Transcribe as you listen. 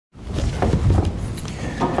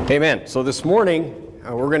Amen. So this morning,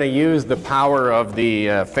 we're going to use the power of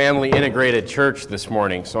the family integrated church this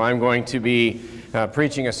morning. So I'm going to be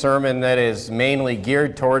preaching a sermon that is mainly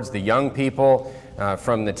geared towards the young people,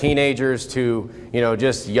 from the teenagers to,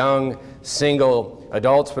 just young single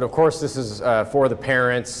adults. But of course, this is for the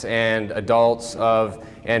parents and adults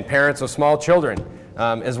and parents of small children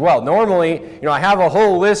as well. Normally, I have a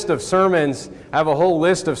whole list of sermons.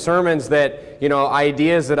 That,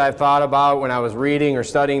 ideas that I've thought about when I was reading or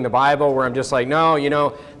studying the Bible, where I'm just like,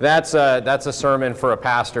 no, that's a sermon for a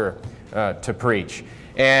pastor to preach.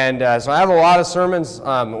 And so I have a lot of sermons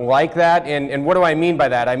like that. And what do I mean by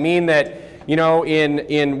that? I mean that,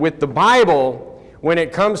 with the Bible, when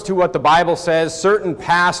it comes to what the Bible says, certain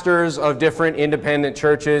pastors of different independent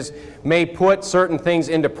churches may put certain things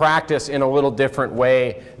into practice in a little different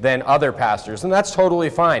way than other pastors. And that's totally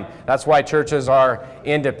fine. That's why churches are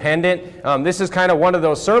independent. This is kind of one of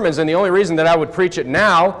those sermons, and the only reason that I would preach it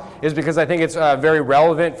now is because I think it's very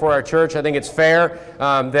relevant for our church. I think it's fair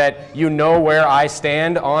that you know where I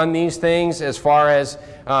stand on these things as far as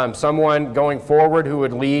someone going forward who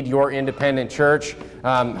would lead your independent church,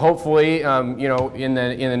 hopefully, in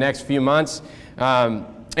the next few months.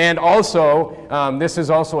 And also, this is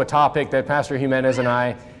also a topic that Pastor Jimenez and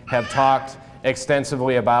I have talked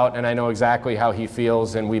extensively about, and I know exactly how he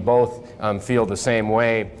feels, and we both feel the same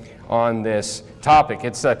way on this topic.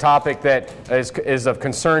 It's a topic that is of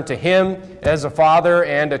concern to him as a father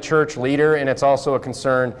and a church leader, and it's also a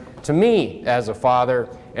concern to me as a father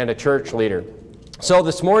and a church leader. So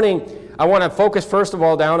this morning, I want to focus first of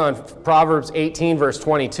all down on Proverbs 18, verse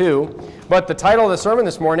 22. But the title of the sermon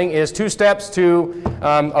this morning is 2 Steps to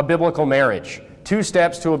a Biblical Marriage. 2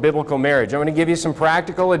 Steps to a Biblical Marriage. I'm going to give you some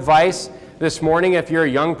practical advice this morning. If you're a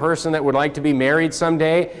young person that would like to be married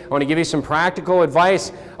someday, I want to give you some practical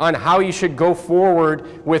advice on how you should go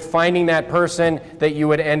forward with finding that person that you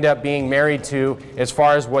would end up being married to as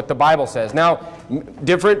far as what the Bible says. Now,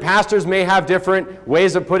 different pastors may have different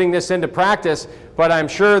ways of putting this into practice, but I'm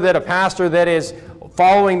sure that a pastor that is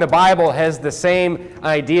following the Bible has the same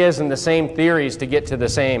ideas and the same theories to get to the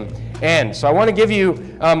same end. So I want to give you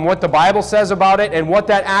what the Bible says about it and what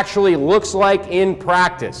that actually looks like in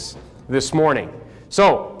practice this morning.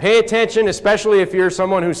 So pay attention, especially if you're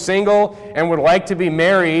someone who's single and would like to be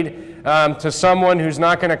married to someone who's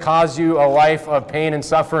not going to cause you a life of pain and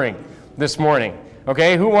suffering this morning.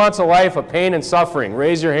 Okay, who wants a life of pain and suffering?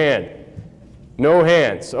 Raise your hand. No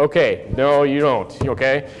hands. Okay, no, you don't.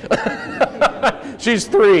 Okay? She's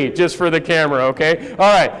 3, just for the camera, okay? All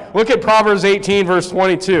right, look at Proverbs 18, verse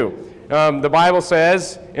 22. The Bible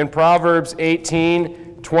says in Proverbs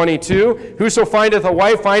 18:22, "Whoso findeth a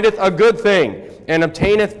wife findeth a good thing, and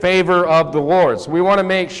obtaineth favor of the Lord." So we want to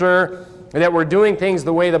make sure that we're doing things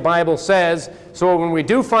the way the Bible says, so when we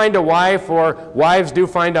do find a wife or wives do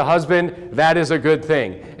find a husband, that is a good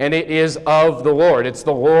thing. And it is of the Lord. It's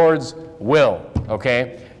the Lord's will,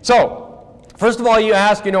 okay? So, first of all, you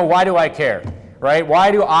ask, why do I care? Right?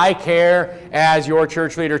 Why do I care as your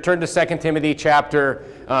church leader? Turn to 2 Timothy chapter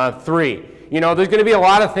 3. There's going to be a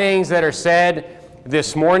lot of things that are said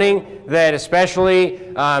this morning that especially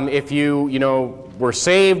if you were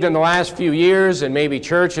saved in the last few years and maybe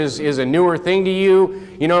church is a newer thing to you,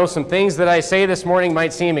 some things that I say this morning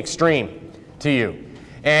might seem extreme to you.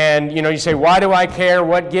 And, you say, why do I care?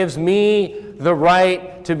 What gives me the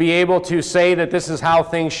right to be able to say that this is how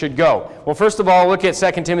things should go? Well, first of all, look at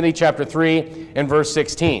 2 Timothy chapter 3 and verse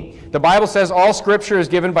 16. The Bible says all Scripture is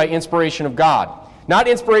given by inspiration of God. Not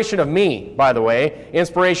inspiration of me, by the way,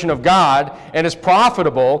 inspiration of God, and is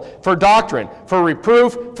profitable for doctrine, for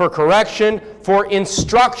reproof, for correction, for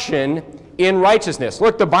instruction in righteousness.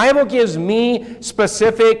 Look, the Bible gives me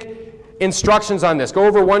specific instructions on this. Go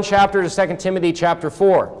over one chapter to 2 Timothy chapter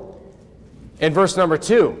 4 and verse number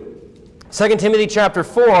 2. 2 Timothy chapter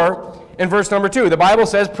 4 and verse number 2. The Bible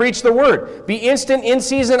says, preach the word. Be instant in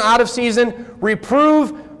season, out of season.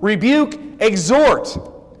 Reprove, rebuke, exhort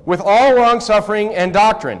with all long-suffering and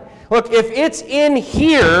doctrine. Look, if it's in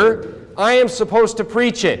here, I am supposed to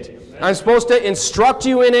preach it. I'm supposed to instruct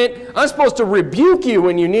you in it. I'm supposed to rebuke you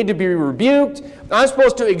when you need to be rebuked. I'm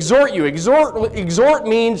supposed to exhort you. Exhort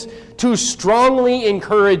means to strongly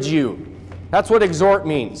encourage you. That's what exhort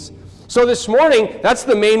means. So this morning, that's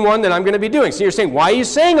the main one that I'm going to be doing. So you're saying, why are you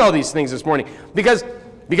saying all these things this morning? Because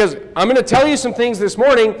I'm going to tell you some things this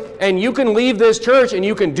morning, and you can leave this church, and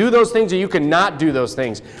you can do those things, or you can not do those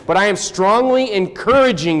things. But I am strongly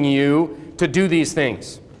encouraging you to do these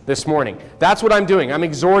things this morning. That's what I'm doing. I'm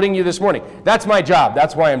exhorting you this morning. That's my job.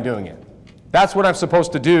 That's why I'm doing it. That's what I'm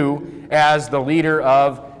supposed to do as the leader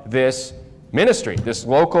of this ministry, this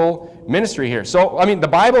local ministry here. So, I mean, the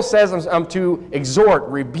Bible says I'm to exhort,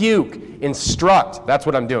 rebuke, instruct. That's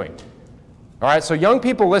what I'm doing. All right, so young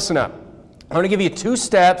people, listen up. I'm going to give you 2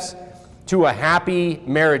 steps to a happy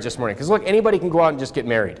marriage this morning. Because look, anybody can go out and just get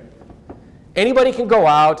married. Anybody can go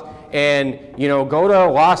out and, go to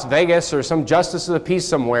Las Vegas or some justice of the peace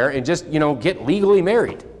somewhere and just, get legally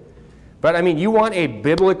married. But, I mean, you want a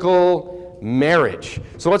biblical marriage.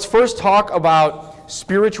 So let's first talk about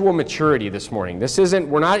spiritual maturity this morning.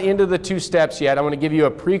 We're not into the 2 steps yet. I want to give you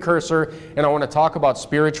a precursor, and I want to talk about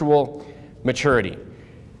spiritual maturity.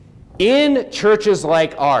 In churches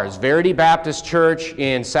like ours, Verity Baptist Church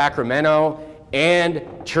in Sacramento and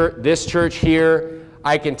this church here,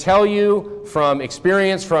 I can tell you from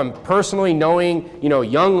experience, from personally knowing,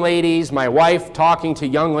 young ladies, my wife talking to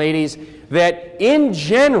young ladies, that in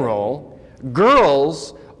general,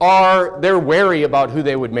 girls they're wary about who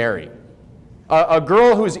they would marry. A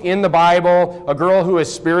girl who's in the Bible, a girl who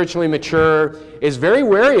is spiritually mature, is very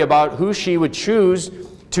wary about who she would choose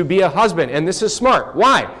to be a husband. And this is smart.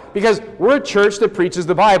 Why? Because we're a church that preaches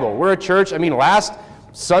the Bible. We're a church, last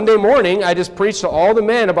Sunday morning, I just preached to all the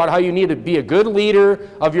men about how you need to be a good leader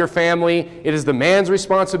of your family. It is the man's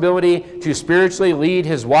responsibility to spiritually lead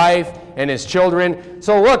his wife and his children.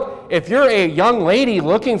 So look, if you're a young lady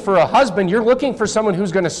looking for a husband, you're looking for someone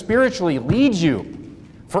who's going to spiritually lead you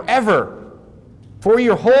forever, for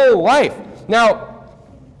your whole life. Now,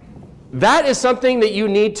 that is something that you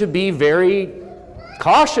need to be very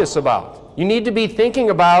cautious about. You need to be thinking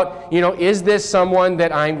about, is this someone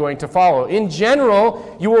that I'm going to follow? In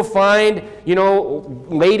general, you will find,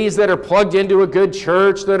 ladies that are plugged into a good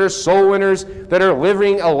church, that are soul winners, that are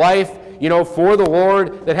living a life, for the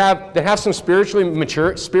Lord, that have some spiritual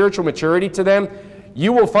maturity to them.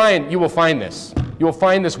 You will find this. You will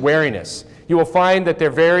find this wariness. You will find that they're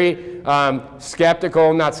very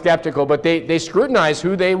skeptical, not skeptical, but they scrutinize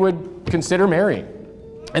who they would consider marrying.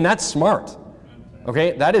 And that's smart.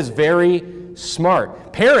 Okay, that is very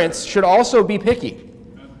smart. Parents should also be picky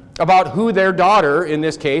about who their daughter, in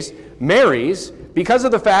this case, marries, because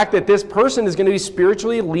of the fact that this person is going to be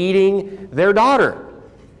spiritually leading their daughter.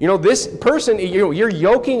 This person, you're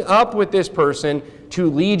yoking up with this person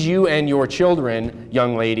to lead you and your children,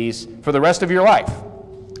 young ladies, for the rest of your life.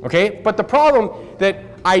 Okay, but the problem that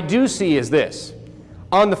I do see is this.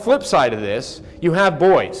 On the flip side of this, you have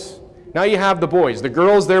boys. Now you have the boys. The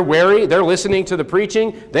girls, they're wary. They're listening to the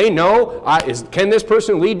preaching. They know, can this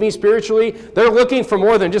person lead me spiritually? They're looking for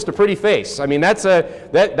more than just a pretty face. That's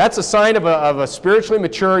a sign of a spiritually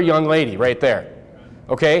mature young lady right there.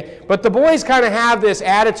 Okay? But the boys kind of have this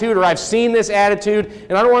attitude, or I've seen this attitude,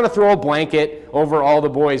 and I don't want to throw a blanket over all the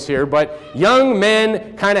boys here, but young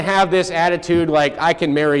men kind of have this attitude like, I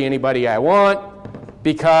can marry anybody I want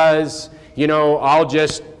because, I'll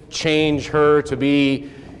just change her to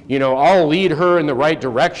be, I'll lead her in the right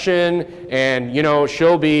direction, and,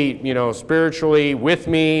 she'll be, spiritually with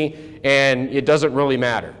me, and it doesn't really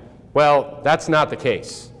matter. Well, that's not the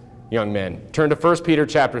case, young men. Turn to 1 Peter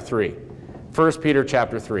chapter 3. 1 Peter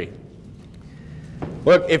chapter 3.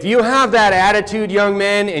 Look, if you have that attitude, young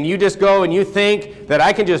men, and you just go and you think that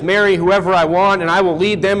I can just marry whoever I want and I will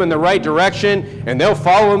lead them in the right direction and they'll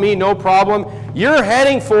follow me, no problem, you're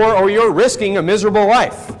heading for, or you're risking, a miserable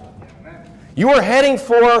life. You are heading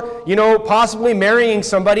for, possibly marrying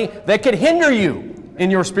somebody that could hinder you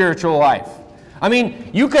in your spiritual life.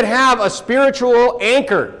 You could have a spiritual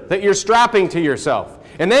anchor that you're strapping to yourself.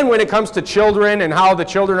 And then when it comes to children and how the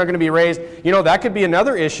children are going to be raised, that could be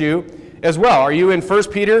another issue as well. Are you in 1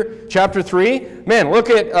 Peter chapter 3? Man, look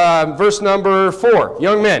at verse number 4,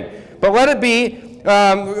 young men. But let it be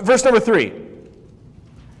verse number 3.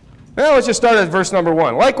 Well, let's just start at verse number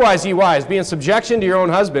 1. Likewise, ye wives, be in subjection to your own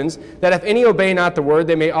husbands, that if any obey not the word,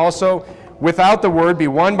 they may also without the word be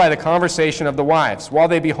won by the conversation of the wives, while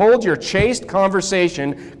they behold your chaste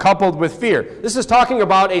conversation coupled with fear. This is talking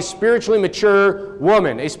about a spiritually mature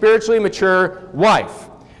woman, a spiritually mature wife,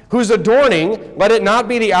 whose adorning, let it not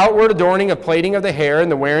be the outward adorning of plaiting of the hair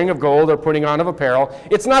and the wearing of gold or putting on of apparel.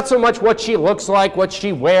 It's not so much what she looks like, what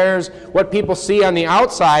she wears, what people see on the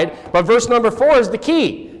outside, but verse number 4 is the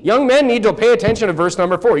key. Young men need to pay attention to verse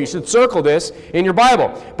number 4. You should circle this in your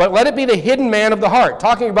Bible. But let it be the hidden man of the heart,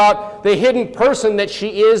 talking about the hidden person that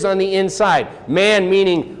she is on the inside. Man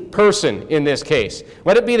meaning person in this case.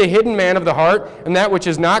 Let it be the hidden man of the heart, and that which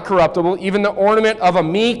is not corruptible, even the ornament of a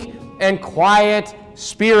meek and quiet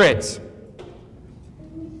spirit.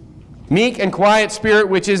 Meek and quiet spirit,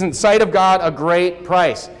 which is in sight of God a great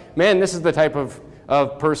price. Man, this is the type of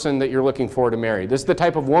of person that you're looking for to marry. This is the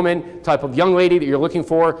type of woman, type of young lady that you're looking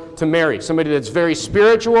for to marry. Somebody that's very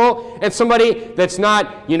spiritual and somebody that's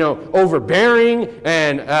not, overbearing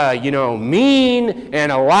and, mean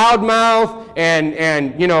and a loudmouth and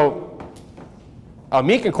a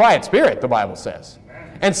meek and quiet spirit, the Bible says.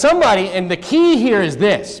 And the key here is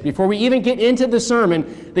this. Before we even get into the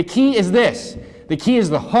sermon, the key is this. The key is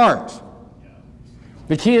the heart.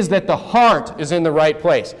 The key is that the heart is in the right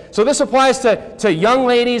place. So this applies to young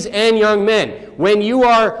ladies and young men. When you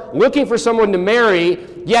are looking for someone to marry,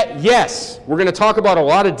 yes, we're going to talk about a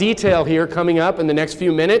lot of detail here coming up in the next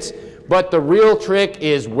few minutes, but the real trick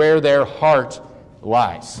is where their heart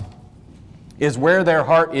lies, is where their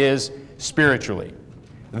heart is spiritually.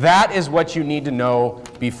 That is what you need to know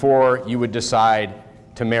before you would decide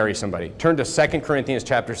to marry somebody. Turn to 2 Corinthians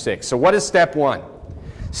chapter 6. So what is step one?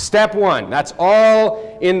 Step one, that's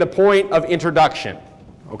all in the point of introduction,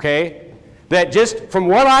 okay? That just from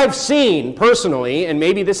what I've seen personally, and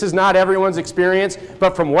maybe this is not everyone's experience,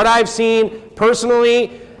 but from what I've seen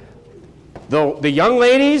personally, the young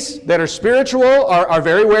ladies that are spiritual are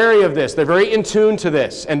very wary of this. They're very in tune to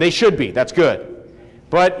this, and they should be. That's good.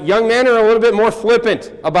 But young men are a little bit more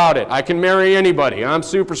flippant about it. I can marry anybody. I'm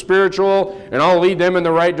super spiritual, and I'll lead them in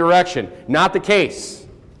the right direction. Not the case.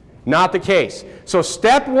 Not the case. So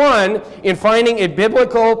step one in finding a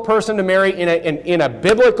biblical person to marry in a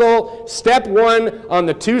biblical, step one on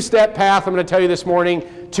the two-step path I'm going to tell you this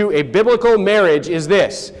morning to a biblical marriage is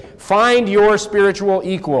this. Find your spiritual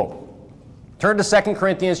equal. Turn to 2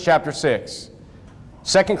 Corinthians chapter 6.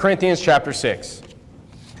 2 Corinthians chapter 6.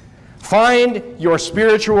 Find your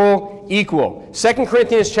spiritual equal. 2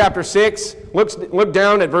 Corinthians chapter 6, look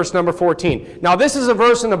down at verse number 14. Now this is a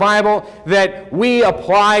verse in the Bible that we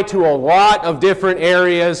apply to a lot of different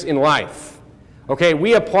areas in life. Okay,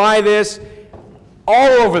 we apply this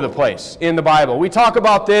all over the place in the Bible. We talk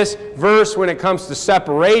about this verse when it comes to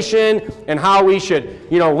separation and how we should,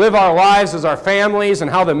 live our lives as our families and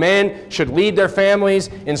how the men should lead their families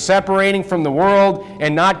in separating from the world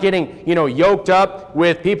and not getting, yoked up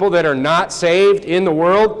with people that are not saved in the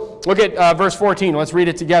world. Look at verse 14. Let's read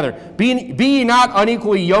it together. Be ye not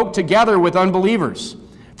unequally yoked together with unbelievers.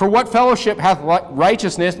 For what fellowship hath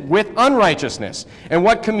righteousness with unrighteousness? And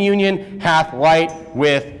what communion hath light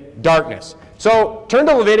with darkness? So turn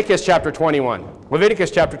to Leviticus chapter 21.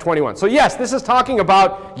 Leviticus chapter 21. So yes, this is talking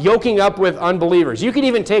about yoking up with unbelievers. You could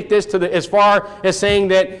even take this to as far as saying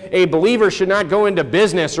that a believer should not go into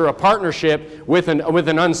business or a partnership with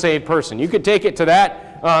an unsaved person. You could take it to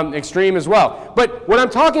that extreme as well. But what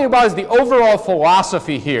I'm talking about is the overall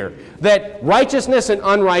philosophy here, that righteousness and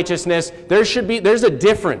unrighteousness, there's a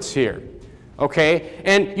difference here. Okay?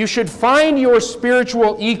 And you should find your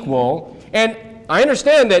spiritual equal, and I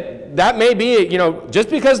understand that may be, just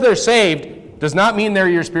because they're saved does not mean they're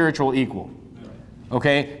your spiritual equal.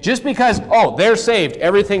 Okay? Just because, they're saved,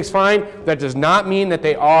 everything's fine, that does not mean that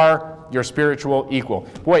they are your spiritual equal.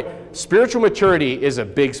 Boy, spiritual maturity is a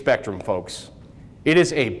big spectrum, folks. It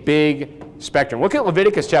is a big spectrum. Look at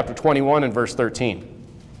Leviticus chapter 21 and verse 13.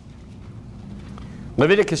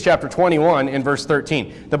 Leviticus chapter 21 and verse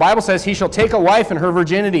 13. The Bible says, he shall take a wife in her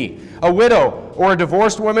virginity, a widow, or a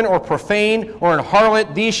divorced woman, or profane, or an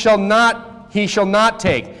harlot. These he shall not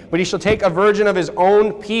take, but he shall take a virgin of his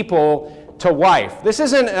own people to wife. This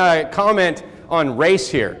isn't a comment on race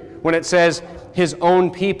here when it says his own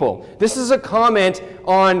people. This is a comment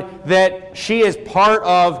on that she is part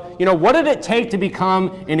of, what did it take to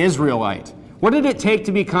become an Israelite? What did it take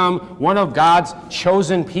to become one of God's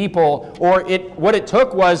chosen people? Or what it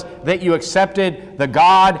took was that you accepted the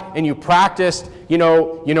God and you practiced,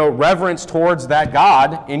 reverence towards that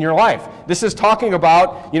God in your life. This is talking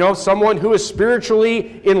about, someone who is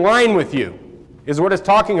spiritually in line with you, is what it's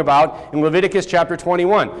talking about in Leviticus chapter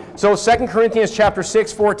 21. So 2 Corinthians chapter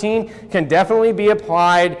 6:14 can definitely be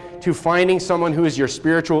applied to finding someone who is your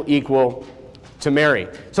spiritual equal to marry.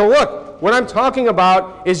 So look, what I'm talking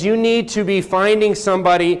about is you need to be finding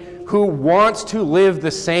somebody who wants to live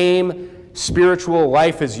the same spiritual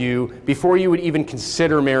life as you before you would even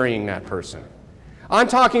consider marrying that person. I'm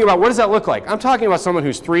talking about, what does that look like? I'm talking about someone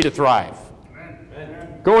who's 3 to thrive.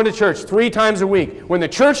 Amen. Going to church 3 times a week. When the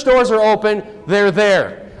church doors are open, they're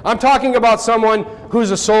there. I'm talking about someone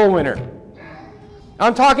who's a soul winner.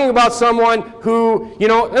 I'm talking about someone who,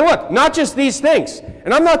 and look, not just these things.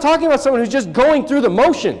 And I'm not talking about someone who's just going through the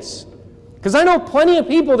motions. Because I know plenty of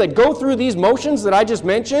people that go through these motions that I just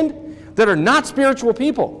mentioned that are not spiritual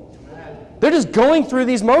people. They're just going through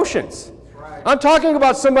these motions. I'm talking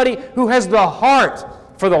about somebody who has the heart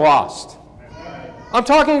for the lost. I'm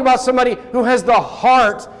talking about somebody who has the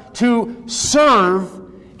heart to serve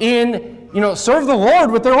in serve the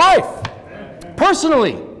Lord with their life.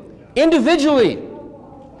 Personally, individually.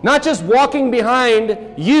 Not just walking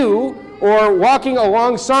behind you or walking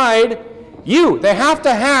alongside you. They have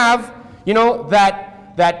to have,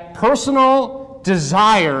 that personal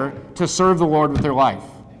desire to serve the Lord with their life.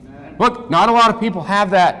 Amen. Look, not a lot of people have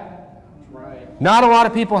that. Right. Not a lot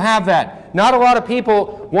of people have that. Not a lot of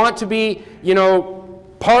people want to be,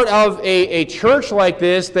 part of a church like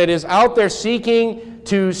this that is out there seeking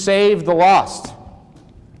to save the lost.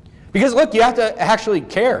 Because, look, you have to actually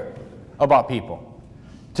care about people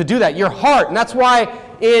to do that. Your heart. And that's why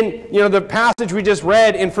in the passage we just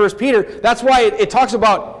read in 1 Peter, that's why it talks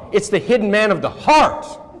about it's the hidden man of the heart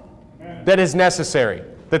that is necessary.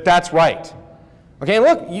 That's right. Okay,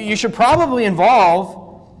 look, you should probably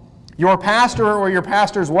involve your pastor or your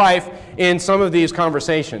pastor's wife in some of these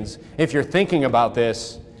conversations if you're thinking about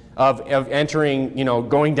this, of entering,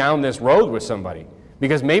 going down this road with somebody.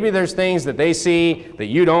 Because maybe there's things that they see that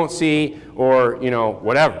you don't see, or,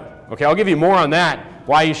 whatever. Okay, I'll give you more on that,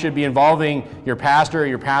 why you should be involving your pastor or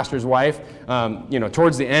your pastor's wife,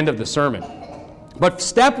 towards the end of the sermon. But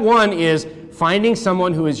step one is finding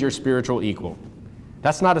someone who is your spiritual equal.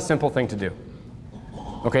 That's not a simple thing to do.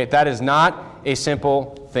 Okay, that is not a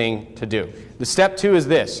simple thing to do. The step two is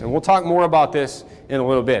this, and we'll talk more about this in a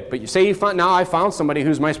little bit. But you say I found somebody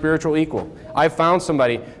who's my spiritual equal. I found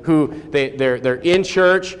somebody who they're in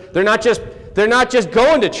church. They're not just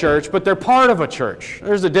going to church, but they're part of a church.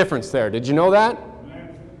 There's a difference there. Did you know that?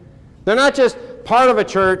 They're not just part of a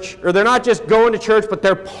church, or they're not just going to church, but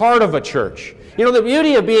they're part of a church. The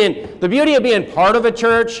beauty of being part of a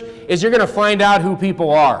church is you're going to find out who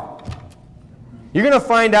people are. You're going to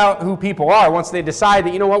find out who people are once they decide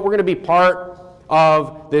that, we're going to be part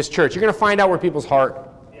of this church. You're going to find out where people's heart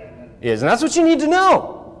is. And that's what you need to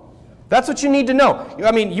know. That's what you need to know.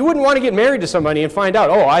 You wouldn't want to get married to somebody and find out,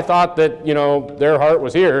 I thought that, their heart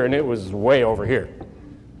was here and it was way over here.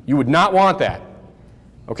 You would not want that.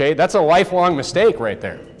 Okay? That's a lifelong mistake right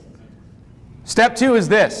there. Step two is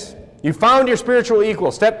this. You found your spiritual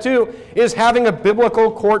equal. Step two is having a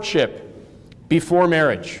biblical courtship before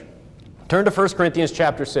marriage. Turn to 1 Corinthians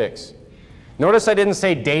chapter 6. Notice I didn't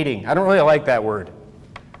say dating. I don't really like that word.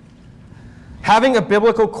 Having a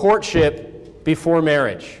biblical courtship before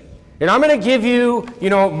marriage. And I'm going to give you,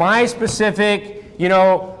 my specific,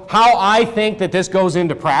 how I think that this goes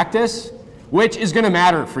into practice, which is going to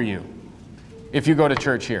matter for you if you go to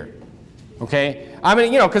church here. Okay?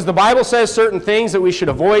 Because the Bible says certain things, that we should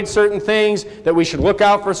avoid certain things, that we should look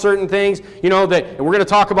out for certain things, and we're going to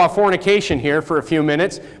talk about fornication here for a few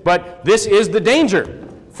minutes, but this is the danger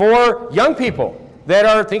for young people that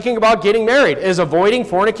are thinking about getting married, is avoiding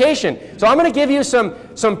fornication. So I'm going to give you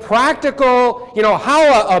some practical,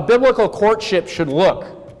 how a biblical courtship should look.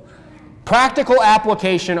 Practical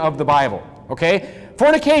application of the Bible. Okay?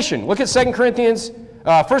 Fornication. Look at 1 Corinthians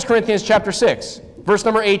chapter 6. Verse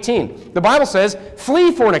number 18. The Bible says,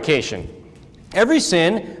 "Flee fornication. Every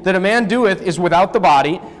sin that a man doeth is without the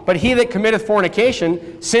body, but he that committeth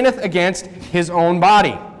fornication sinneth against his own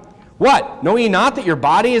body. What? Know ye not that your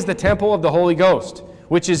body is the temple of the Holy Ghost,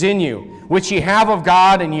 which is in you, which ye have of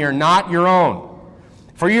God, and ye are not your own?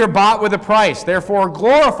 For ye are bought with a price. Therefore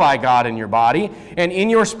glorify God in your body and in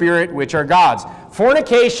your spirit, which are God's."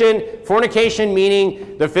 Fornication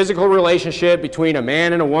meaning the physical relationship between a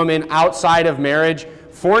man and a woman outside of marriage.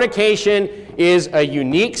 Fornication is a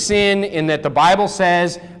unique sin in that the Bible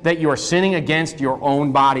says that you are sinning against your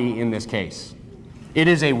own body in this case. It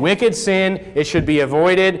is a wicked sin. It should be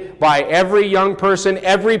avoided by every young person.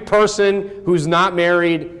 Every person who's not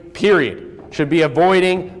married, period, should be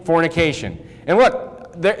avoiding fornication. And look,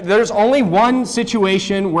 there's only one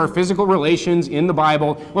situation where physical relations in the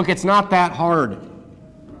Bible, look, it's not that hard.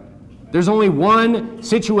 There's only one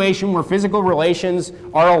situation where physical relations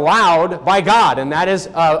are allowed by God, and that is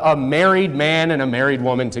a married man and a married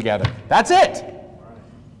woman together. That's it.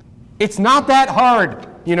 It's not that hard,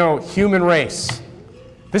 human race.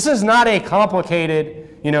 This is not a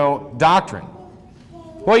complicated, doctrine.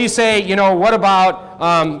 Well, you say, what about,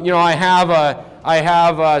 I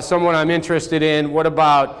have someone I'm interested in. What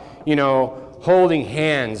about, holding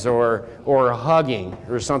hands or hugging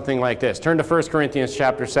or something like this? Turn to 1 Corinthians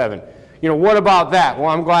chapter 7. What about that? Well,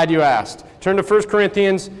 I'm glad you asked. Turn to 1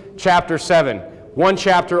 Corinthians chapter 7, one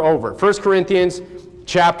chapter over. 1 Corinthians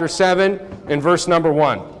chapter 7 and verse number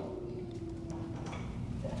 1.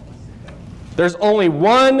 There's only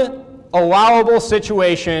one allowable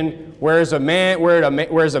situation whereas a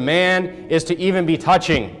man is to even be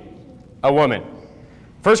touching a woman.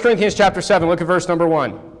 1 Corinthians chapter 7, look at verse number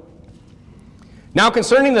 1. "Now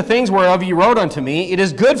concerning the things whereof ye wrote unto me, it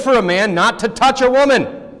is good for a man not to touch a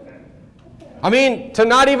woman." I mean, to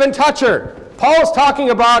not even touch her. Paul's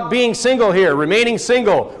talking about being single here, remaining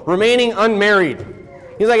unmarried.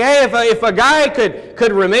 He's like, hey, if a guy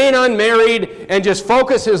could remain unmarried and just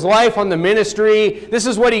focus his life on the ministry, this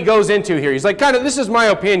is what he goes into here. He's like, this is my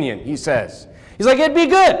opinion, he says. He's like, it'd be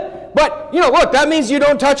good. But, look, that means you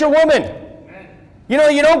don't touch a woman. You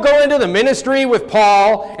don't go into the ministry with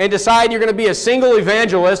Paul and decide you're going to be a single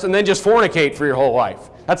evangelist and then just fornicate for your whole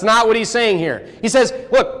life. That's not what he's saying here. He says,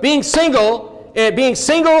 look, being single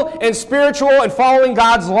and spiritual and following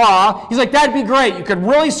God's law, he's like, that'd be great. You could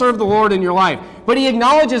really serve the Lord in your life. But he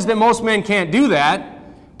acknowledges that most men can't do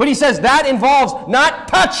that. But he says that involves not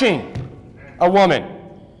touching a woman.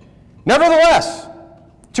 Nevertheless,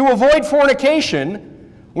 to avoid fornication,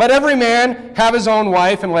 let every man have his own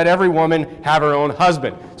wife and let every woman have her own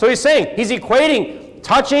husband. So he's saying, he's equating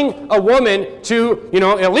touching a woman to,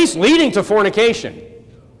 at least leading to fornication,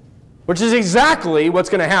 which is exactly what's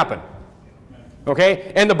going to happen.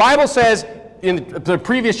 Okay? And the Bible says in the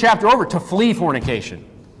previous chapter over to flee fornication.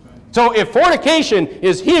 So if fornication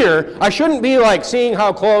is here, I shouldn't be like seeing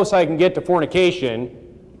how close I can get to fornication.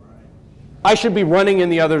 I should be running in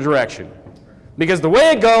the other direction. Because the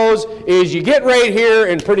way it goes is you get right here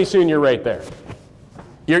and pretty soon you're right there.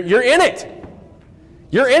 You're in it.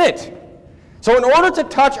 You're in it. So in order to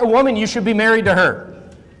touch a woman, you should be married to her,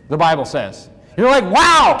 the Bible says. You're like,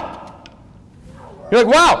 wow. You're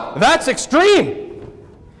like, wow, that's extreme.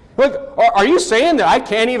 Like, are you saying that I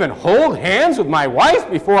can't even hold hands with my wife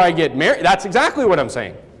before I get married? That's exactly what I'm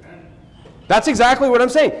saying. That's exactly what I'm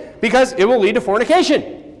saying. Because it will lead to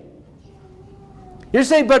fornication. You're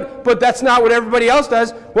saying, but that's not what everybody else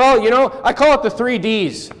does. Well, I call it the 3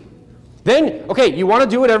 Ds. Then, okay, you want to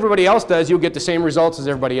do what everybody else does, you'll get the same results as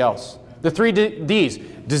everybody else. The 3 Ds.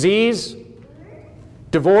 Disease,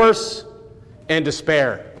 divorce, and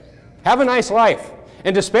despair. Have a nice life.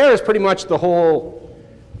 And despair is pretty much the whole...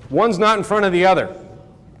 One's not in front of the other.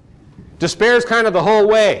 Despair is kind of the whole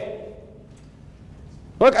way.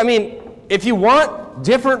 Look, I mean, if you want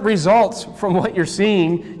different results from what you're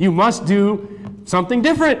seeing, you must do something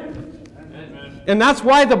different. Amen. And that's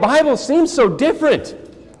why the Bible seems so different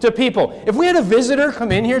to people. If we had a visitor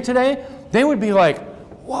come in here today, they would be like,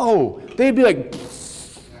 whoa. They'd be like,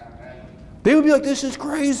 this is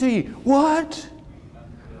crazy. What?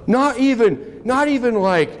 Not even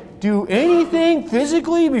like, do anything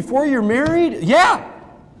physically before you're married? Yeah,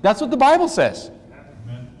 that's what the Bible says.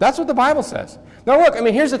 That's what the Bible says. Now look, I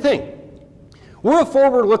mean, here's the thing. We're a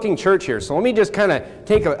forward-looking church here, so let me just kind of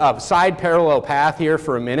take a side parallel path here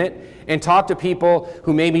for a minute and talk to people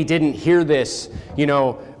who maybe didn't hear this,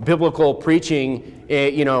 biblical preaching,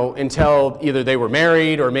 until either they were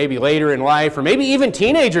married or maybe later in life, or maybe even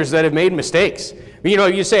teenagers that have made mistakes.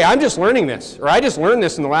 You say, I'm just learning this, or I just learned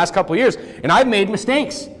this in the last couple of years, and I've made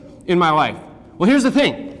mistakes in my life. Well, here's the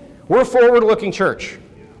thing. We're a forward-looking church.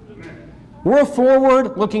 We're a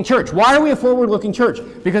forward-looking church. Why are we a forward-looking church?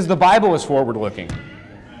 Because the Bible is forward-looking.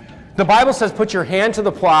 The Bible says, put your hand to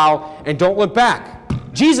the plow and don't look back.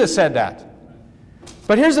 Jesus said that.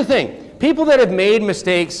 But here's the thing. People that have made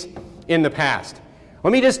mistakes in the past.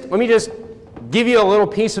 Let me just give you a little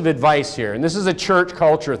piece of advice here. And this is a church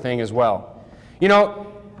culture thing as well.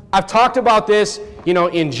 I've talked about this,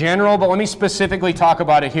 in general, but let me specifically talk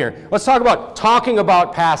about it here. Let's talk about talking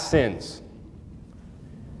about past sins.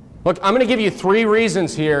 Look, I'm going to give you 3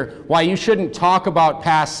 reasons here why you shouldn't talk about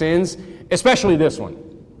past sins, especially this one.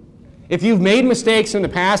 If you've made mistakes in the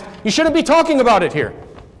past, you shouldn't be talking about it here.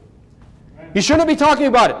 You shouldn't be talking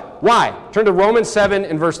about it. Why? Turn to Romans 7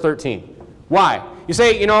 and verse 13. Why? You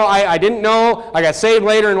say, I didn't know, I got saved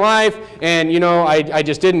later in life, and, I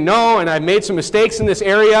just didn't know, and I've made some mistakes in this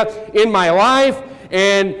area in my life,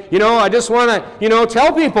 and, I just want to,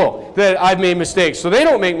 tell people that I've made mistakes so they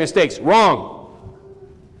don't make mistakes. Wrong.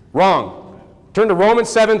 Wrong. Turn to Romans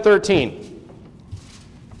 7:13.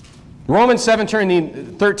 Romans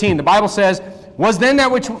 7:13, the Bible says, was then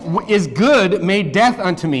that which is good made death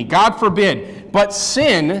unto me? God forbid. But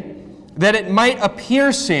sin, that it might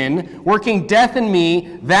appear sin, working death in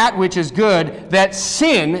me, that which is good, that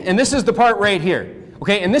sin, and this is the part right here,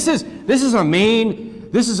 okay, and this is a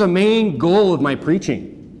main goal of my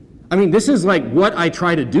preaching. I mean, this is like what I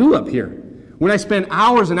try to do up here. When I spend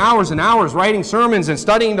hours and hours and hours writing sermons and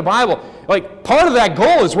studying the Bible, like part of that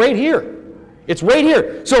goal is right here. It's right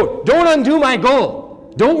here. So don't undo my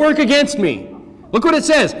goal. Don't work against me. Look what it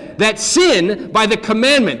says. That sin by the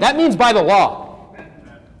commandment. That means by the law.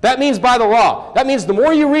 That means by the law. That means the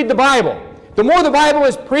more you read the Bible, the more the Bible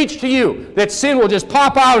is preached to you, that sin will just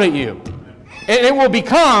pop out at you. And it will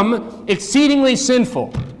become exceedingly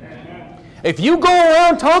sinful. If you go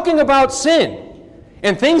around talking about sin,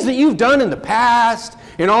 And things that you've done in the past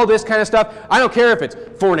and all this kind of stuff, I don't care if it's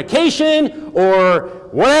fornication or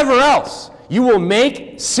whatever else, you will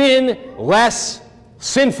make sin less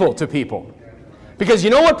sinful to people. Because you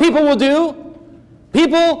know what people will do?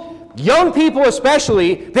 People, young people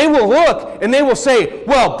especially, they will look and they will say,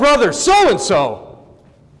 well, brother so-and-so,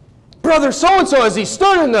 as he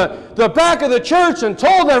stood in the back of the church and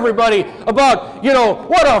told everybody about,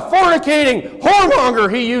 what a fornicating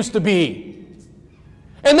whoremonger he used to be.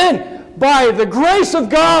 And then, by the grace of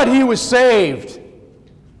God, he was saved.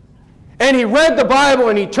 And he read the Bible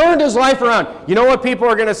and he turned his life around. You know what people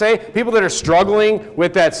are going to say? People that are struggling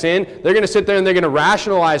with that sin, they're going to sit there and they're going to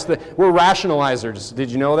rationalize. We're rationalizers.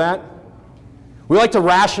 Did you know that? We like to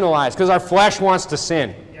rationalize because our flesh wants to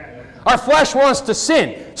sin. Our flesh wants to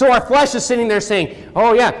sin. So our flesh is sitting there saying,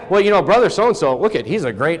 oh yeah, well, brother so-and-so, look he's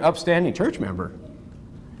a great upstanding church member.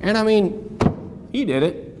 And I mean, he did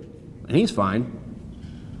it. And he's fine.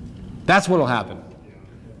 That's what will happen.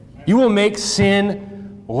 You will make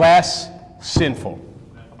sin less sinful.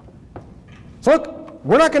 So look,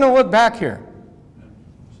 we're not going to look back here.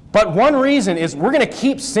 But one reason is we're going to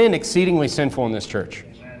keep sin exceedingly sinful in this church.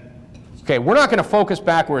 Okay, we're not going to focus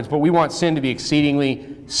backwards, but we want sin to be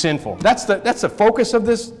exceedingly sinful. That's the focus of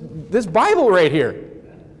this Bible right here.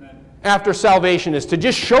 After salvation is to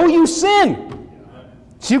just show you sin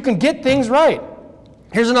so you can get things right.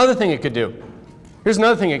 Here's another thing it could do.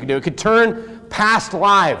 It could turn past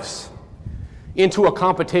lives into a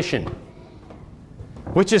competition,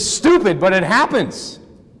 which is stupid, but it happens.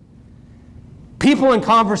 People in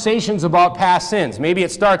conversations about past sins. Maybe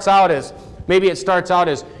it starts out as,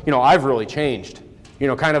 I've really changed.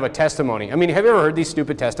 Kind of a testimony. I mean, have you ever heard these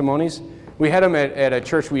stupid testimonies? We had them at a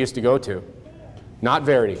church we used to go to. Not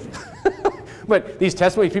Verity. But these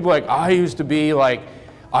testimonies, people are like, I used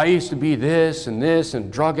to be this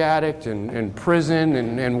and drug addict and prison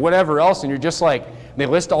and whatever else. And you're just like, they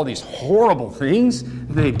list all these horrible things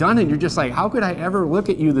they've done, and you're just like, how could I ever look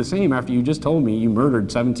at you the same after you just told me you murdered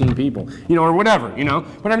 17 people, or whatever,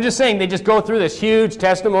 But I'm just saying, they just go through this huge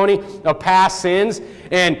testimony of past sins,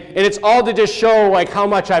 and it's all to just show like how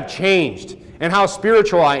much I've changed and how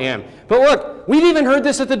spiritual I am. But look, we've even heard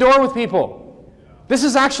this at the door with people. This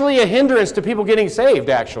is actually a hindrance to people getting saved,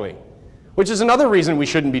 actually, which is another reason we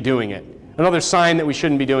shouldn't be doing it. Another sign that we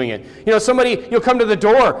shouldn't be doing it. You'll come to the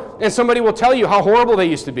door and somebody will tell you how horrible they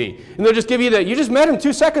used to be. And they'll just give you you just met him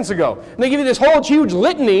 2 seconds ago. And they give you this whole huge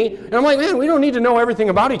litany. And I'm like, man, we don't need to know everything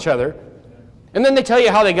about each other. And then they tell you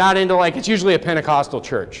how they got into, it's usually a Pentecostal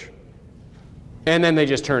church. And then they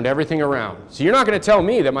just turned everything around. So you're not going to tell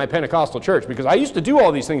me that my Pentecostal church, because I used to do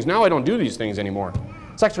all these things, now I don't do these things anymore.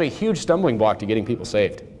 It's actually a huge stumbling block to getting people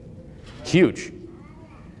saved. Huge.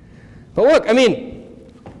 But look, I mean,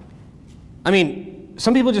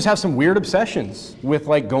 some people just have some weird obsessions with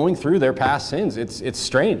going through their past sins. It's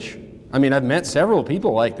strange. I've met several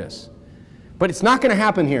people like this. But it's not going to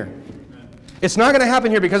happen here. It's not going to happen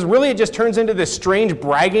here because really it just turns into this strange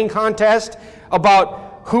bragging contest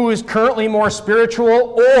about who is currently more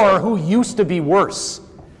spiritual or who used to be worse.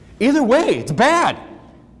 Either way, it's bad.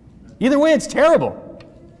 Either way, it's terrible.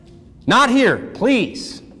 Not here,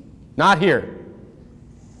 please. Not here.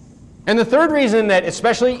 And the third reason that,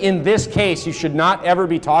 especially in this case, you should not ever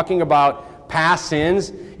be talking about past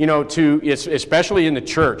sins, especially in the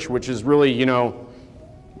church, which is really,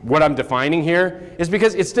 what I'm defining here, is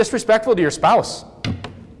because it's disrespectful to your spouse.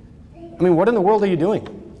 What in the world are you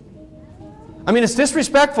doing? It's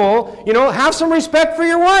disrespectful, have some respect for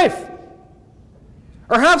your wife.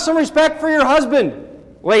 Or have some respect for your husband,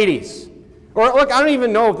 ladies. Or, look, I don't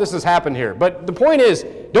even know if this has happened here, but the point is,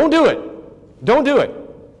 don't do it. Don't do it.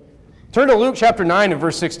 Turn to Luke chapter 9 and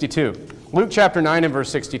verse 62. Luke chapter 9 and verse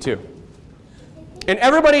 62. And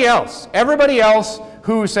everybody else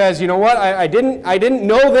who says, you know what, I didn't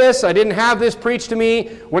know this, I didn't have this preached to me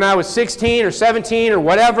when I was 16 or 17 or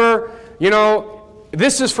whatever,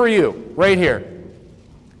 this is for you right here.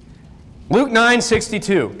 Luke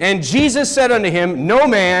 9:62. And Jesus said unto him, no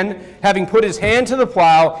man, having put his hand to the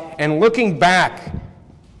plow and looking back,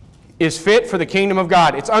 is fit for the kingdom of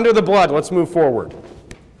God. It's under the blood. Let's move forward.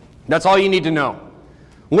 That's all you need to know.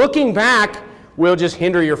 Looking back will just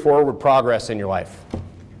hinder your forward progress in your life.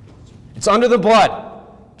 It's under the blood.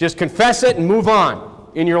 Just confess it and move on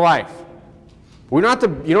in your life. You don't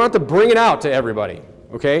have to bring it out to everybody,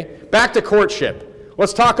 okay? Back to courtship.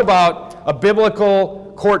 Let's talk about a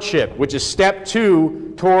biblical courtship, which is step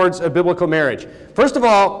 2 towards a biblical marriage. First of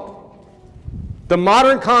all, the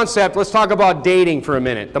modern concept, let's talk about dating for a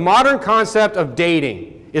minute. The modern concept of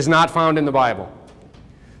dating is not found in the Bible.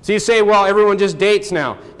 So you say, well, everyone just dates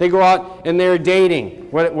now. They go out and they're dating,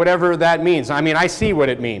 whatever that means. I mean, I see what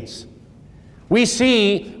it means. We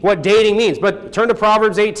see what dating means. But turn to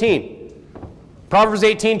Proverbs 18. Proverbs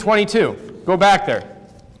 18:22. Go back there.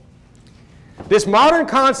 This modern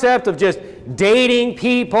concept of just dating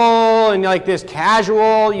people and like this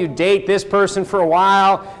casual, you date this person for a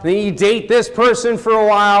while, then you date this person for a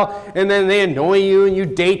while, and then they annoy you and you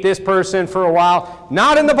date this person for a while.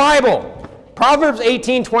 Not in the Bible. Proverbs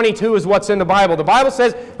 18:22 is what's in the Bible. The Bible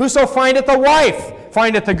says, whoso findeth a wife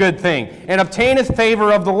findeth a good thing, and obtaineth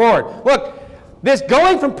favor of the Lord. Look, this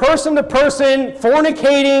going from person to person,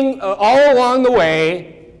 fornicating all along the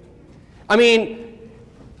way, I mean,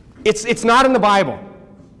 it's not in the Bible.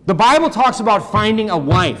 The Bible talks about finding a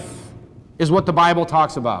wife, is what the Bible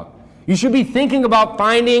talks about. You should be thinking about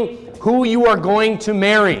finding who you are going to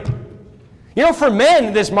marry. You know, for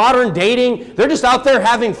men, this modern dating, they're just out there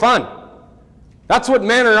having fun. That's what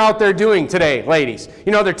men are out there doing today, ladies.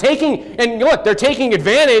 You know, they're taking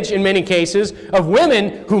advantage in many cases of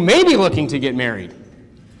women who may be looking to get married.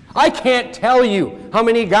 I can't tell you how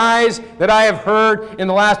many guys that I have heard in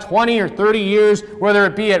the last 20 or 30 years, whether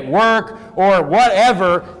it be at work or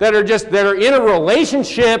whatever, that are in a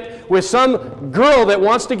relationship with some girl that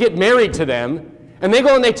wants to get married to them, and they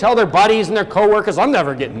go and they tell their buddies and their coworkers, I'm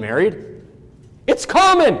never getting married. It's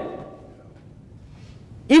common.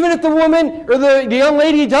 Even if the woman or the young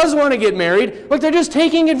lady does want to get married, look, they're just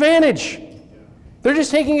taking advantage. They're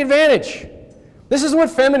just taking advantage. This is what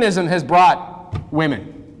feminism has brought women.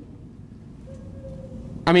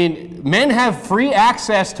 I mean, men have free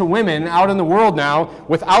access to women out in the world now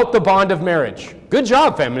without the bond of marriage. Good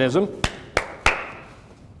job, feminism.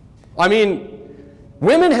 I mean,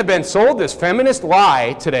 women have been sold this feminist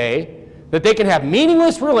lie today that they can have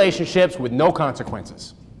meaningless relationships with no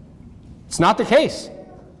consequences. It's not the case.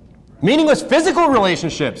 Meaningless physical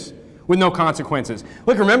relationships with no consequences.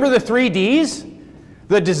 Look, remember the 3 Ds?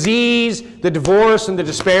 The disease, the divorce, and the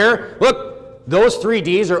despair? Look, those 3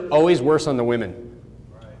 Ds are always worse on the women.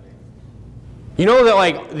 You know that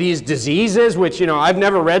like these diseases, which, you know, I've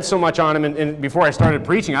never read so much on them and before I started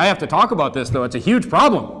preaching. I have to talk about this, though. It's a huge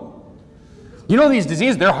problem. You know these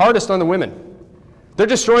diseases, they're hardest on the women. They're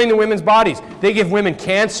destroying the women's bodies. They give women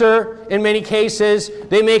cancer in many cases.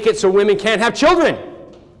 They make it so women can't have children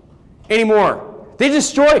anymore.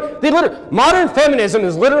 Modern feminism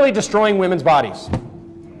is literally destroying women's bodies.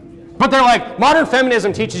 But they're like, modern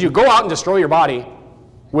feminism teaches you, go out and destroy your body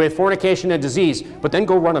with fornication and disease, but then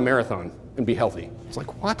go run a marathon and be healthy. It's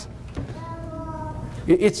like, what?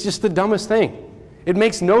 It's just the dumbest thing. It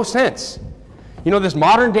makes no sense. You know, this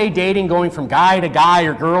modern day dating, going from guy to guy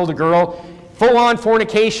or girl to girl, full-on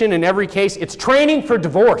fornication in every case, it's training for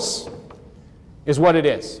divorce is what it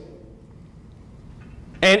is.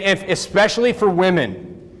 And especially for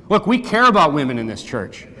women. Look, we care about women in this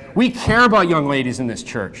church. We care about young ladies in this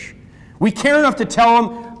church. We care enough to tell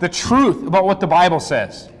them the truth about what the Bible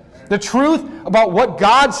says. The truth about what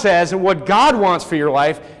God says and what God wants for your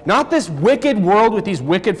life, not this wicked world with these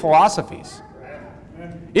wicked philosophies.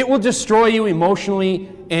 It will destroy you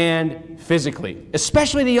emotionally and physically,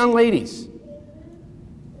 especially the young ladies.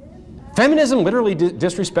 Feminism literally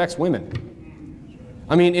disrespects women.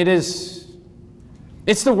 I mean, it's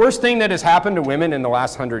the worst thing that has happened to women in the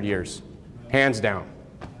last 100 years, hands down.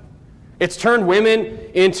 It's turned women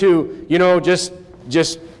into, you know, they're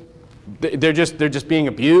just being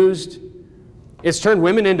abused. It's turned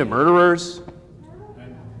women into murderers.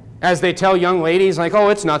 As they tell young ladies, like, oh,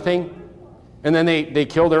 it's nothing. And then they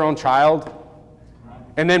kill their own child.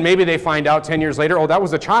 And then maybe they find out 10 years later, oh, that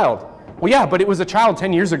was a child. Well, yeah, but it was a child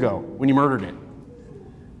 10 years ago when you murdered it.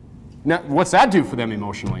 Now, what's that do for them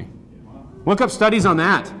emotionally? Look up studies on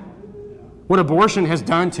that. What abortion has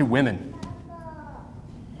done to women.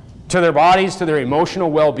 To their bodies, to their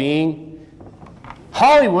emotional well-being.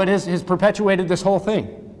 Hollywood has perpetuated this whole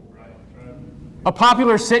thing. A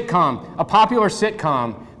popular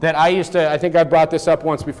sitcom that I think I brought this up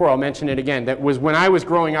once before, I'll mention it again, that was when I was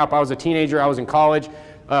growing up, I was a teenager, I was in college,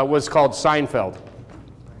 was called Seinfeld.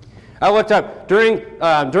 I looked up during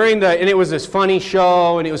and it was this funny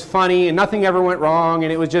show, and it was funny, and nothing ever went wrong,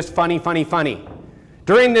 and it was just funny.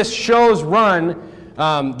 During this show's run,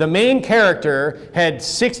 the main character had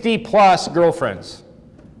 60 plus girlfriends,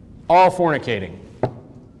 all fornicating.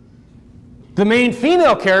 The main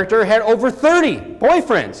female character had over 30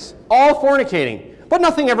 boyfriends, all fornicating, but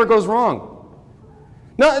nothing ever goes wrong.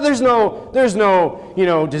 No, there's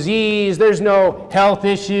no disease, there's no health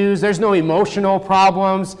issues, there's no emotional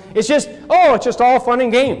problems. It's just all fun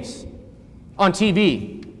and games on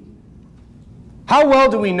TV. How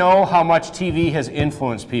well do we know how much TV has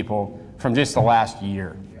influenced people from just the last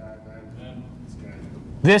year?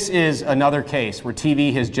 This is another case where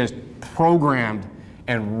TV has just programmed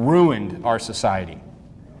and ruined our society.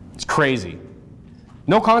 It's crazy.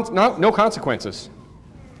 No consequences.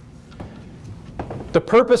 The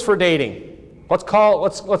purpose for dating.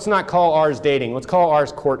 Let's not call ours dating. Let's call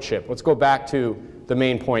ours courtship. Let's go back to the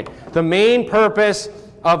main point. The main purpose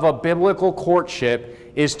of a biblical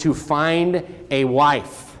courtship is to find a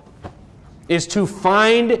wife, is to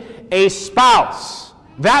find a spouse.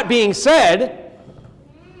 That being said,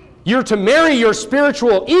 you're to marry your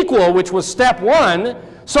spiritual equal, which was step one.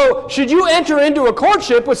 So should you enter into a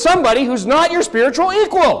courtship with somebody who's not your spiritual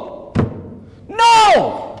equal?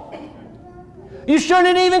 No! You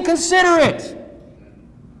shouldn't even consider it.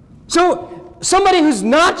 So somebody who's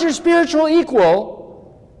not your spiritual equal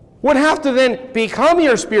would have to then become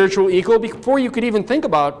your spiritual equal before you could even think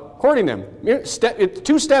about courting them.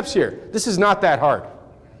 2 steps here. This is not that hard.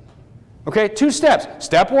 Okay, 2 steps.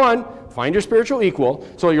 Step 1, find your spiritual equal.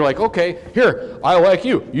 So you're like, okay, here, I like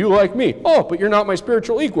you. You like me. Oh, but you're not my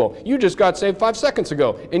spiritual equal. You just got saved 5 seconds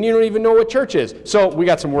ago, and you don't even know what church is. So we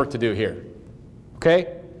got some work to do here.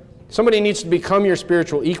 Okay? Somebody needs to become your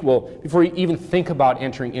spiritual equal before you even think about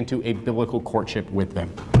entering into a biblical courtship with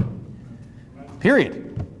them. Period.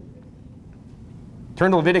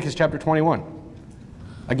 Turn to Leviticus chapter 21.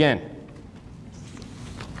 Again.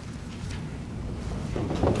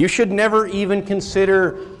 You should never even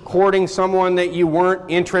consider courting someone that you weren't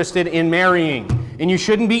interested in marrying. And you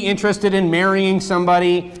shouldn't be interested in marrying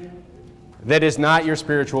somebody that is not your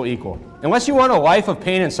spiritual equal. Unless you want a life of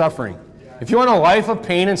pain and suffering. If you want a life of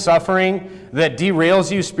pain and suffering that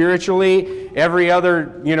derails you spiritually every other,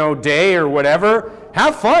 day or whatever,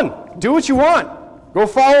 have fun. Do what you want. Go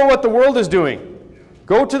follow what the world is doing.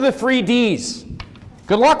 Go to the 3 Ds.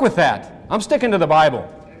 Good luck with that. I'm sticking to the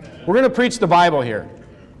Bible. We're going to preach the Bible here.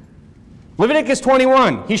 Leviticus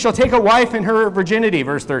 21, he shall take a wife in her virginity,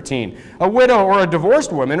 verse 13. A widow or a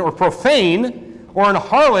divorced woman or profane or an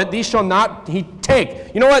harlot, these shall not he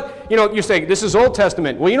take. You know what? You say, this is Old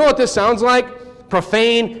Testament. Well, you know what this sounds like?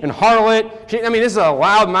 Profane and harlot. This is a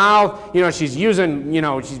loud mouth. She's using,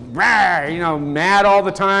 she's mad all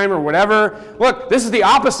the time or whatever. Look, this is the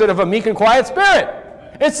opposite of a meek and quiet spirit.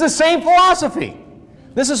 It's the same philosophy.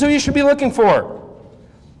 This is who you should be looking for.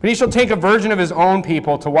 But he shall take a virgin of his own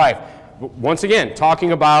people to wife. Once again,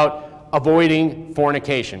 talking about avoiding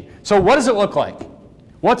fornication. So what does it look like?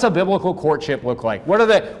 What's a biblical courtship look like? What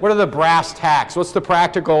are the brass tacks? What's the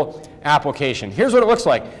practical application? Here's what it looks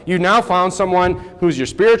like. You've now found someone who's your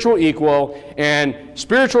spiritual equal, and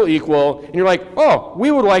you're like, oh,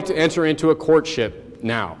 we would like to enter into a courtship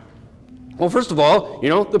now. Well, first of all,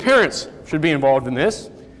 the parents should be involved in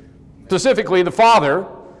this. Specifically, the father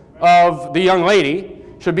of the young lady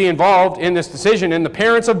should be involved in this decision, and the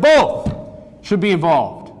parents of both should be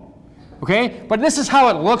involved. Okay? But this is how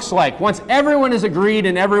it looks like. Once everyone is agreed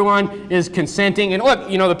and everyone is consenting, and look,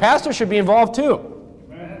 the pastor should be involved too.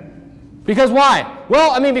 Because why?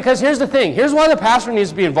 Well, because here's the thing. Here's why the pastor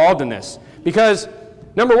needs to be involved in this. Because,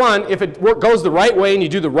 number one, if it goes the right way and you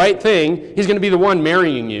do the right thing, he's going to be the one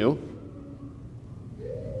marrying you.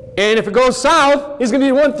 And if it goes south, he's going to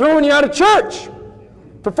be the one throwing you out of church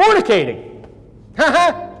for fornicating.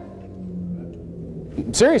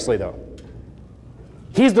 Seriously, though.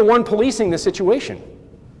 He's the one policing the situation.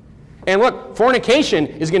 And look, fornication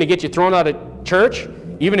is going to get you thrown out of church,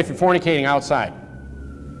 even if you're fornicating outside.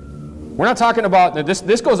 We're not talking about,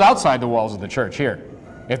 this goes outside the walls of the church here.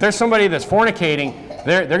 If there's somebody that's fornicating,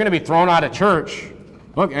 they're going to be thrown out of church.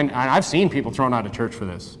 Look, and I've seen people thrown out of church for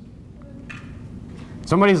this.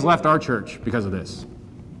 Somebody's left our church because of this.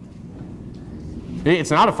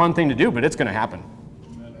 It's not a fun thing to do, but it's going to happen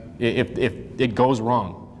if it goes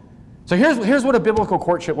wrong. So here's what a biblical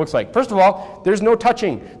courtship looks like. First of all, there's no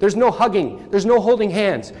touching. There's no hugging. There's no holding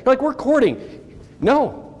hands. You're like, we're courting.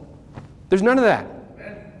 No. There's none of that.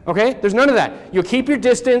 Okay? There's none of that. You'll keep your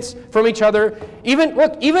distance from each other. Even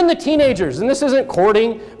the teenagers, and this isn't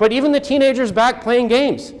courting, but even the teenagers back playing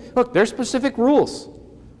games. Look, there's specific rules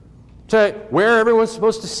to where everyone's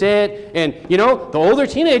supposed to sit. And, the older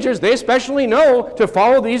teenagers, they especially know to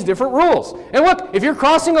follow these different rules. And look, if you're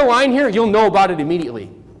crossing a line here, you'll know about it immediately.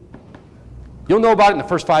 You'll know about it in the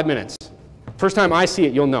first 5 minutes. First time I see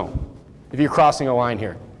it, you'll know if you're crossing a line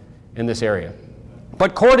here in this area.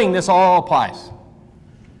 But courting, this all applies.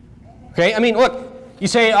 Okay? Look, you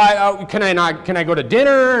say, can I go to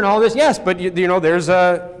dinner and all this? Yes, but there's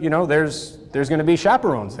going to be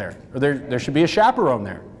chaperones there, or there should be a chaperone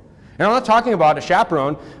there. And I'm not talking about a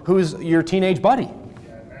chaperone who's your teenage buddy.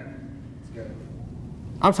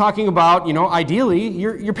 I'm talking about, ideally,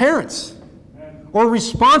 your parents or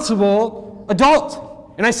responsible adult.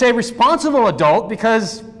 And I say responsible adult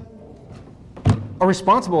because a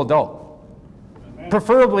responsible adult,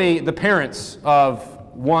 preferably the parents of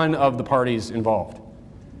one of the parties involved.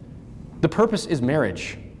 The purpose is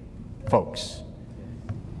marriage, folks.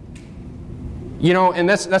 You know, and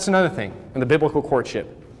that's another thing in the biblical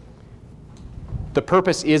courtship. The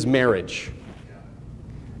purpose is marriage.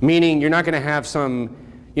 Meaning you're not going to have some,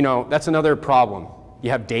 you know, that's another problem. You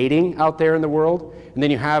have dating out there in the world, and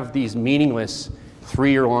then you have these meaningless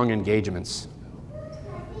 3-year-long engagements,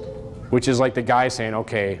 which is like the guy saying,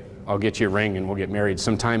 okay, I'll get you a ring and we'll get married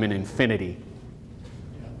sometime in infinity.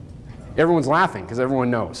 Everyone's laughing because everyone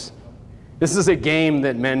knows. This is a game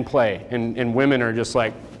that men play, and women are just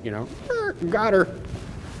like, you know, got her.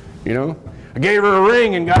 You know, I gave her a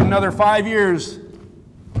ring and got another 5 years.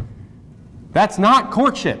 That's not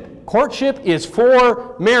courtship. Courtship is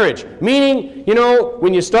for marriage. Meaning, you know,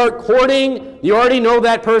 when you start courting, you already know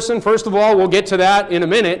that person. First of all, we'll get to that in a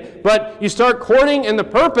minute. But you start courting, and the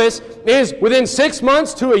purpose is within 6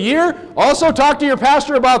 months to a year. Also talk to your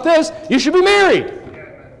pastor about this. You should be married.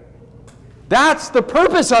 That's the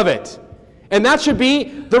purpose of it. And that should be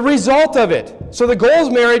the result of it. So the goal is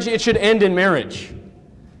marriage. It should end in marriage.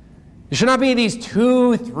 It should not be these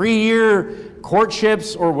 2-3-year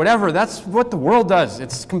courtships or whatever. That's what the world does.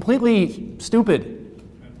 It's completely stupid.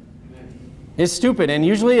 It's stupid. And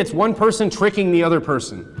usually it's one person tricking the other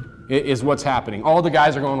person is what's happening. All the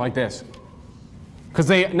guys are going like this. Because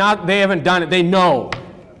they haven't done it. They know.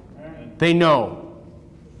 They know.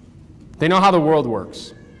 They know how the world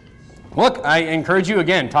works. Look, I encourage you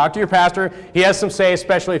again, talk to your pastor. He has some say,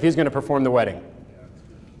 especially if he's going to perform the wedding.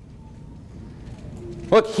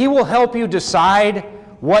 Look, he will help you decide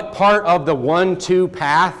what part of the 1-2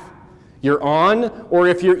 path you're on, or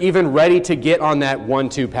if you're even ready to get on that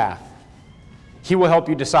 1-2 path. He will help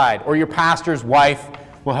you decide, or your pastor's wife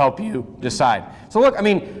will help you decide. So look, I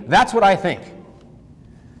mean, that's what I think.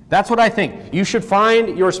 That's what I think. You should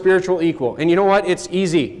find your spiritual equal. And you know what? It's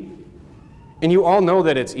easy. And you all know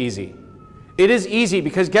that it's easy. It is easy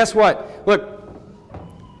because guess what? Look,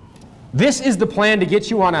 this is the plan to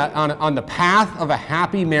get you on the path of a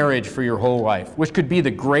happy marriage for your whole life, which could be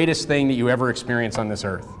the greatest thing that you ever experience on this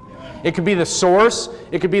earth. It could be the source.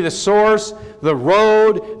 It could be the source, the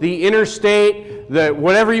road, the interstate, the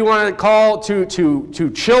whatever you want to call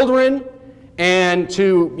to children and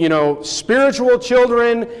to, you know, spiritual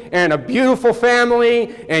children and a beautiful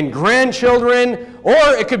family and grandchildren, or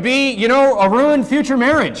it could be, you know, a ruined future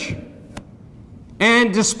marriage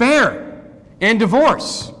and despair and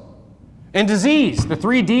divorce and disease, the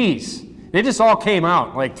 3 Ds. They just all came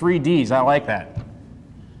out like 3 Ds. I like that.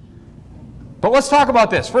 But let's talk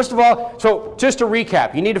about this. First of all, so just to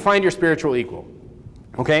recap, you need to find your spiritual equal.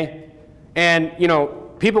 Okay? And, you know,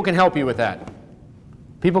 people can help you with that.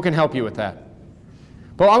 People can help you with that.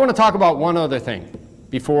 But I want to talk about one other thing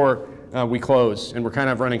before we close, and we're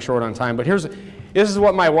kind of running short on time. But this is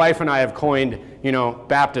what my wife and I have coined, you know,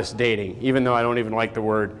 Baptist dating, even though I don't even like the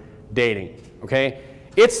word dating. Okay?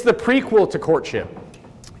 It's the prequel to courtship.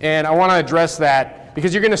 And I want to address that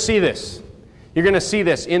because you're going to see this. You're going to see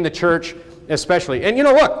this in the church especially. And you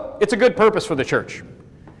know what? It's a good purpose for the church.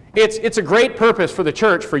 It's a great purpose for the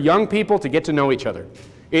church for young people to get to know each other.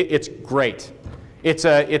 It's great. It's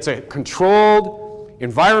a controlled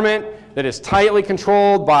environment that is tightly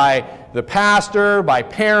controlled by the pastor, by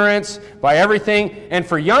parents, by everything. And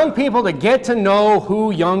for young people to get to know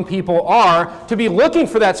who young people are, to be looking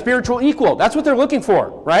for that spiritual equal. That's what they're looking for,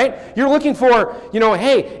 right? You're looking for, you know,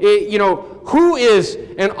 hey, you know, who is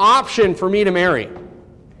an option for me to marry?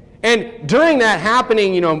 And during that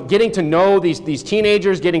happening, you know, getting to know these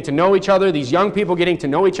teenagers, getting to know each other, these young people getting to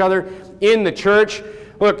know each other in the church.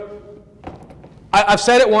 Look, I've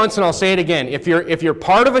said it once and I'll say it again. If you're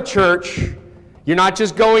part of a church, you're not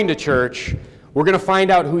just going to church, we're going to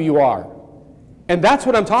find out who you are. And that's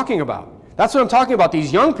what I'm talking about. That's what I'm talking about.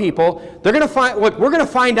 These young people, they're going to find, look, we're going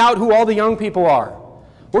to find out who all the young people are.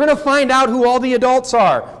 We're going to find out who all the adults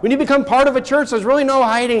are. When you become part of a church, there's really no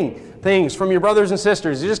hiding things from your brothers and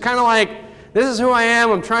sisters. You're just kind of like, this is who I am,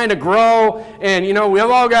 I'm trying to grow, and you know, we've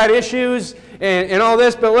all got issues and all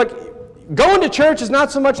this, but look, going to church is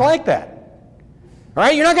not so much like that. All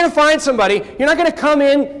right, you're not going to find somebody, you're not going to come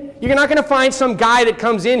in, you're not going to find some guy that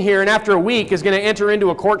comes in here and after a week is going to enter into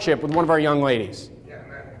a courtship with one of our young ladies.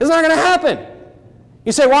 It's not going to happen.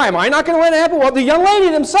 You say, why? Am I not going to let it happen? Well, the young lady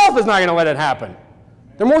themselves is not going to let it happen.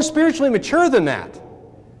 They're more spiritually mature than that.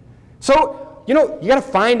 So, you know, you got to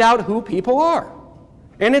find out who people are.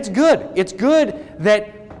 And it's good. It's good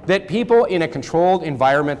that people in a controlled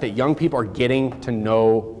environment, that young people are getting to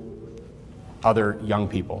know other young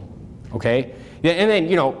people. Okay? Yeah, and then,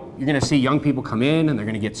 you're going to see young people come in and they're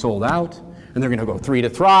going to get sold out, and they're going to go 3 to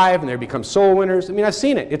Thrive, and they become soul winners. I mean, I've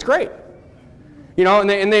seen it. It's great. And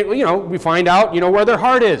they we find out, where their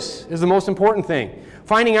heart is the most important thing.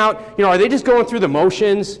 Finding out, are they just going through the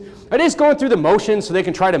motions? Are they just going through the motions so they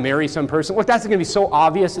can try to marry some person? Look, that's going to be so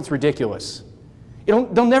obvious, it's ridiculous.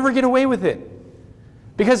 They'll never get away with it.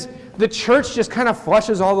 Because the church just kind of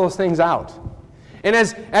flushes all those things out. And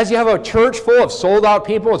as you have a church full of sold out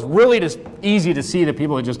people, it's really just easy to see the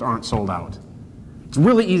people that just aren't sold out. It's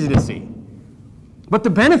really easy to see. But the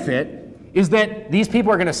benefit is that these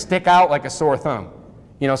people are going to stick out like a sore thumb.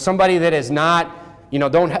 Somebody that is not,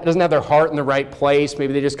 doesn't have their heart in the right place.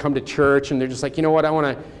 Maybe they just come to church and they're just like, I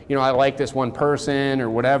want to, I like this one person or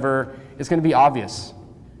whatever. It's going to be obvious.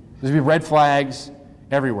 There's going to be red flags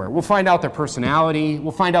everywhere. We'll find out their personality.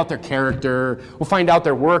 We'll find out their character. We'll find out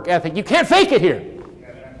their work ethic. You can't fake it here.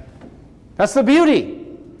 That's the beauty.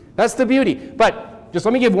 That's the beauty. But just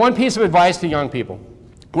let me give one piece of advice to young people.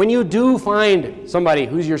 When you do find somebody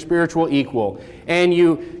who's your spiritual equal, and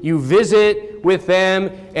you visit with them,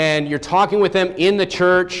 and you're talking with them in the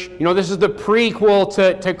church, this is the prequel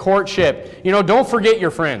to courtship. Don't forget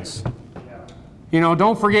your friends.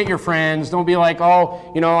 Don't forget your friends. Don't be like,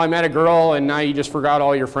 I met a girl, and now you just forgot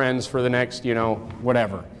all your friends for the next,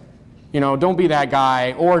 whatever. Don't be that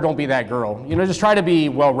guy, or don't be that girl. Just try to be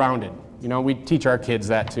well-rounded. We teach our kids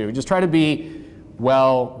that too. Just try to be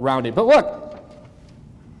well-rounded. But look,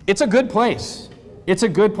 it's a good place. It's a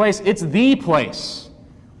good place. It's the place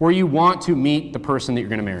where you want to meet the person that you're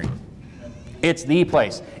going to marry. It's the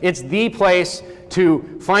place. It's the place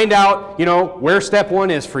to find out, where step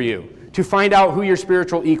one is for you, to find out who your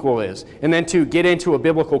spiritual equal is, and then to get into a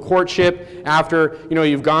biblical courtship after,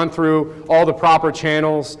 you've gone through all the proper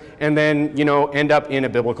channels, and then, end up in a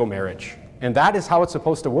biblical marriage. And that is how it's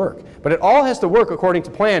supposed to work. But it all has to work according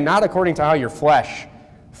to plan, not according to how your flesh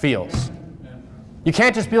feels. You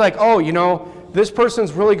can't just be like, this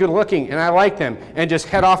person's really good looking and I like them, and just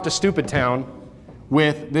head off to stupid town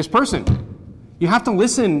with this person. You have to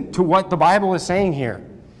listen to what the Bible is saying here.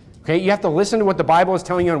 Okay? You have to listen to what the Bible is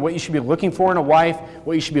telling you and what you should be looking for in a wife,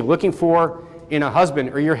 what you should be looking for in a husband,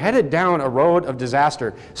 or you're headed down a road of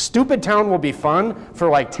disaster. Stupid town will be fun for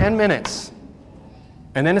like 10 minutes,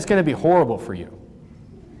 and then it's going to be horrible for you.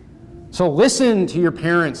 So listen to your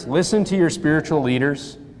parents, listen to your spiritual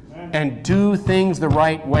leaders, and do things the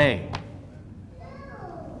right way.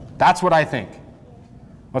 That's what I think.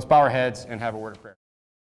 Let's bow our heads and have a word of prayer.